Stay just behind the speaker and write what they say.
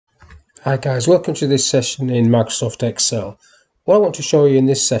Hi guys, welcome to this session in Microsoft Excel. What I want to show you in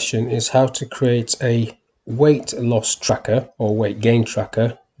this session is how to create a weight loss tracker or weight gain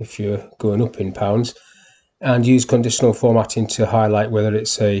tracker if you're going up in pounds, and use conditional formatting to highlight whether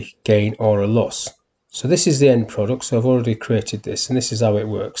it's a gain or a loss. So this is the end product, so I've already created this and this is how it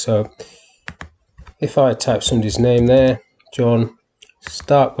works. So if I type somebody's name there, John,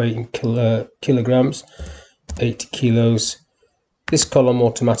 start weight in kilograms, 80 kilos. This column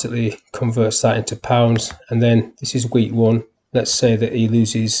automatically converts that into pounds, and then this is week 1. Let's say that he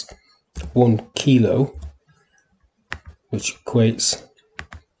loses 1 kilo, which equates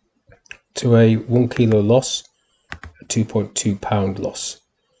to a 1 kilo loss, a 2.2 pound loss.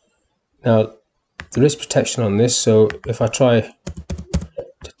 Now there is protection on this, so if I try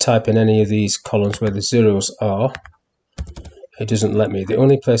to type in any of these columns where the zeros are, it doesn't let me. The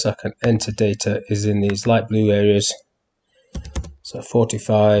only place I can enter data is in these light blue areas. So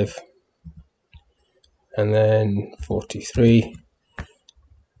 45 and then 43.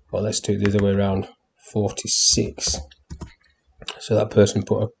 Well, let's do it the other way around, 46. So that person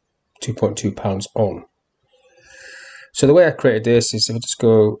put a 2.2 pounds on. So the way I created this is if I just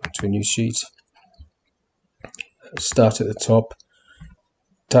go to a new sheet, start at the top,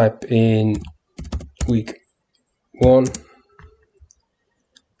 type in week 1.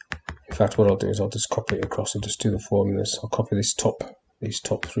 In fact, what I'll do is I'll just copy it across and just do the formulas. I'll copy these top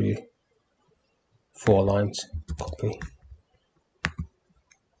 4 lines, copy.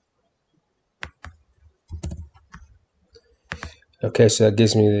 Okay, so that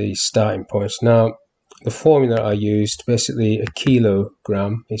gives me the starting point. Now, the formula I used, basically a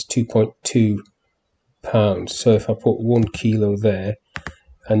kilogram is 2.2 pounds. So if I put 1 kilo there,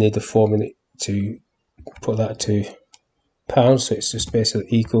 I need the formula to put that to pounds. So it's just basically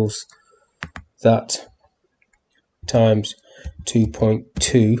equals that times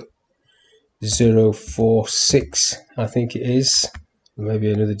 2.2046, I think it is.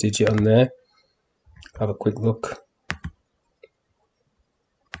 Maybe another digit on there. Have a quick look.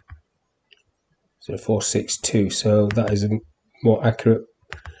 0462, so that is a more accurate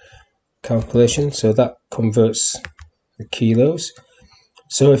calculation. So that converts the kilos.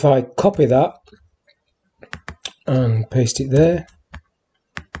 So if I copy that and paste it there,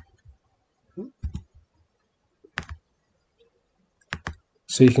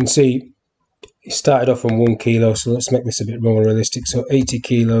 so you can see it started off on 1 kilo, so let's make this a bit more realistic. So 80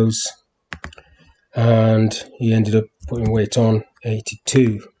 kilos, and he ended up putting weight on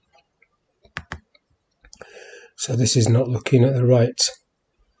 82. So this is not looking at the right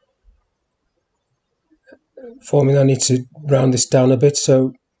formula. I need to round this down a bit,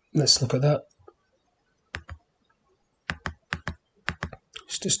 so let's look at that.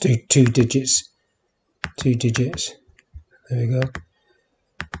 Let's just do 2 digits. There we go.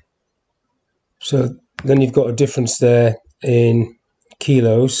 So then you've got a difference there in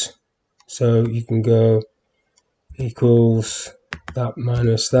kilos, so you can go equals that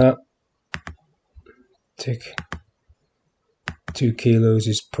minus that, tick, 2 kilos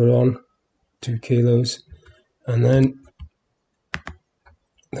is put on, 2 kilos, and then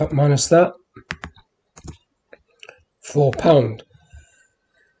that minus that, 4 pound.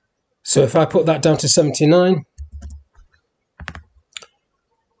 So if I put that down to 79,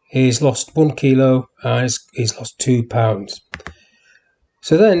 he's lost 1 kilo and he's lost 2 pounds.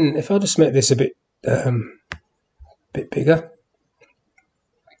 So then if I just make this a bit bigger,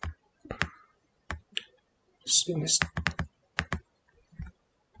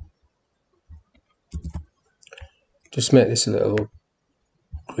 just make this a little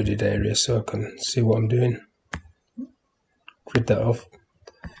gridded area so I can see what I'm doing. Grid that off.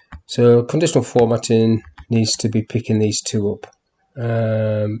 So conditional formatting needs to be picking these two up,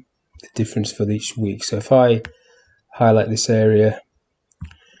 the difference for each week. So if I highlight this area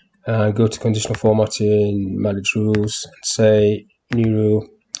and go to conditional formatting, manage rules, and say new rule.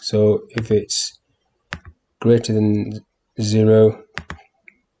 So if it's greater than 0,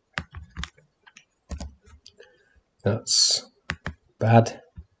 that's bad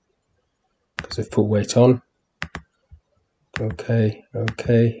because I've put weight on. Okay.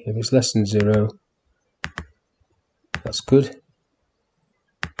 If it's less than 0, that's good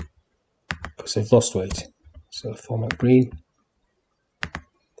because I've lost weight. So format green.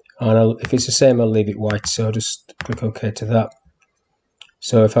 And if it's the same, I'll leave it white. So I'll just click OK to that.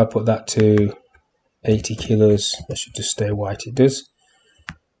 So if I put that to 80 kilos, that should just stay white. It does.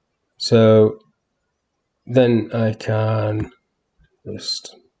 So then I can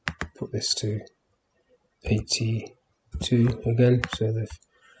just put this to 82 again. So they've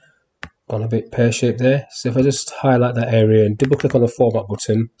gone a bit pear-shaped there. So if I just highlight that area and double click on the format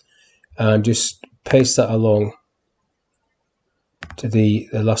button, and just paste that along to the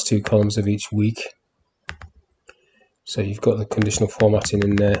last two columns of each week. So you've got the conditional formatting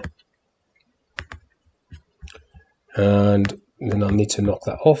in there, and then I'll need to knock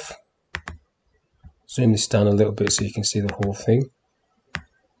that off. Zoom this down a little bit so you can see the whole thing.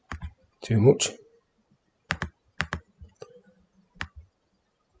 Too much.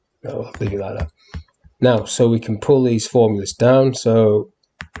 No, I'll leave it like that. Now, so we can pull these formulas down. So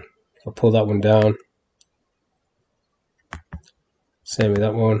I'll pull that one down. Same with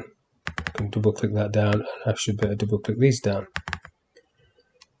that one. I can double click that down, and I should better double click these down.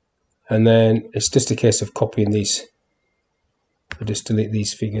 And then it's just a case of copying these. I'll just delete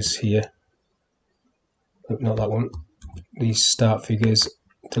these figures here. Not that one. These start figures.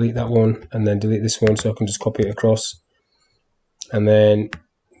 Delete that one, and then delete this one, so I can just copy it across. And then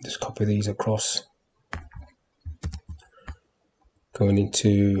just copy these across. Going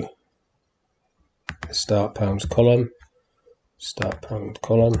into the start pounds column, start pound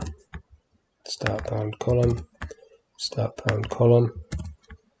column, start pound column, start pound column,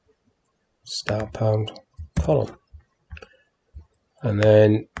 start pound column, and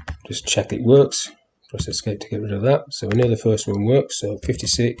then just check it works. Press escape to get rid of that. So we know the first one works. So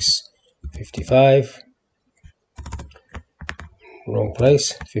 56, 55, wrong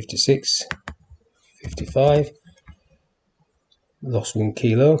place, 56, 55, lost 1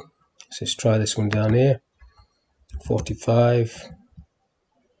 kilo. So let's try this one down here, 45,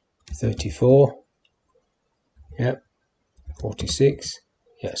 34, yep, 46,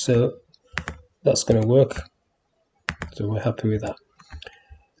 yeah, so that's going to work. So we're happy with that.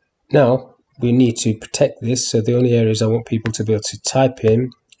 Now we need to protect this, so the only areas I want people to be able to type in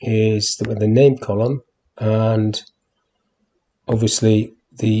is the name column and obviously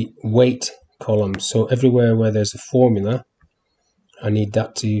the weight column. So everywhere where there's a formula, I need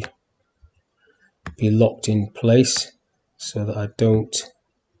that to be locked in place so that I don't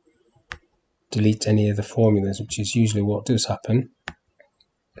delete any of the formulas, which is usually what does happen.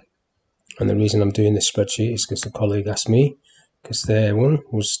 And the reason I'm doing this spreadsheet is because the colleague asked me, because their one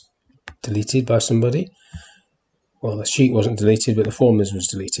was deleted by somebody. Well, the sheet wasn't deleted, but the formulas was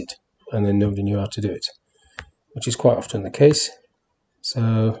deleted, and then nobody knew how to do it, which is quite often the case.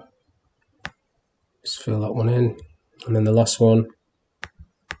 So just fill that one in, and then the last one,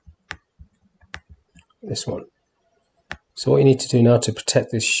 this one. So what you need to do now to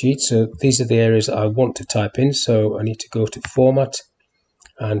protect this sheet, so these are the areas that I want to type in, so I need to go to Format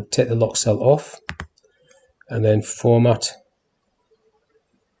and take the lock cell off, and then Format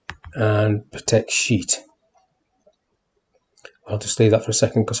and Protect Sheet. I'll just leave that for a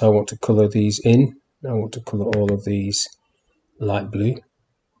second because I want to colour these in. I want to colour all of these light blue,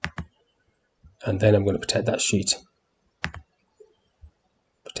 and then I'm going to protect that sheet.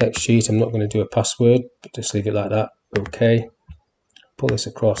 Protect sheet, I'm not going to do a password, but just leave it like that. OK, pull this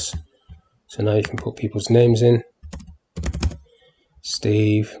across, so now you can put people's names in.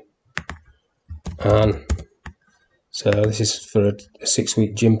 Steve, Anne. So this is for a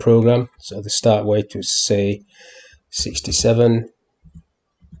 6-week gym program, so the start weight was say 67.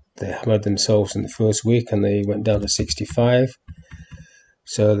 They hammered themselves in the first week and they went down to 65,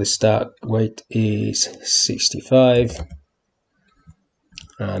 so the start weight is 65,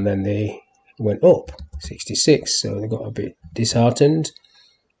 and then they went up 66, so they got a bit disheartened.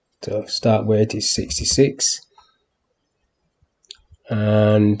 So start weight is 66,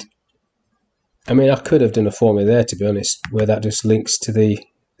 and I mean I could have done a formula there, to be honest, where that just links to the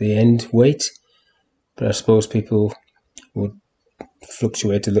end weight, but I suppose people would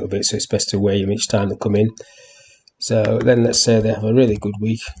fluctuate a little bit, so it's best to weigh them each time they come in. So then let's say they have a really good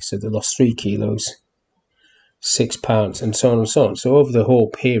week, so they lost 3 kilos, 6 pounds, and so on and so on. So over the whole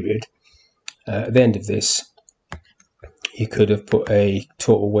period, at the end of this, you could have put a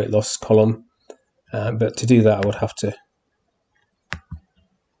total weight loss column, but to do that I would have to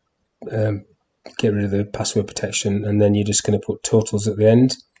get rid of the password protection, and then you're just going to put totals at the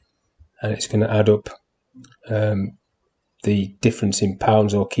end, and it's going to add up the difference in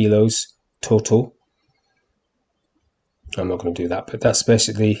pounds or kilos total. I'm not going to do that, but that's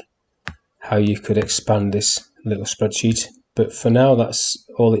basically how you could expand this little spreadsheet. But for now, that's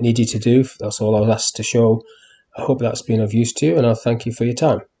all it needed to do. That's all I was asked to show. I hope that's been of use to you, and I'll thank you for your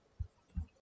time.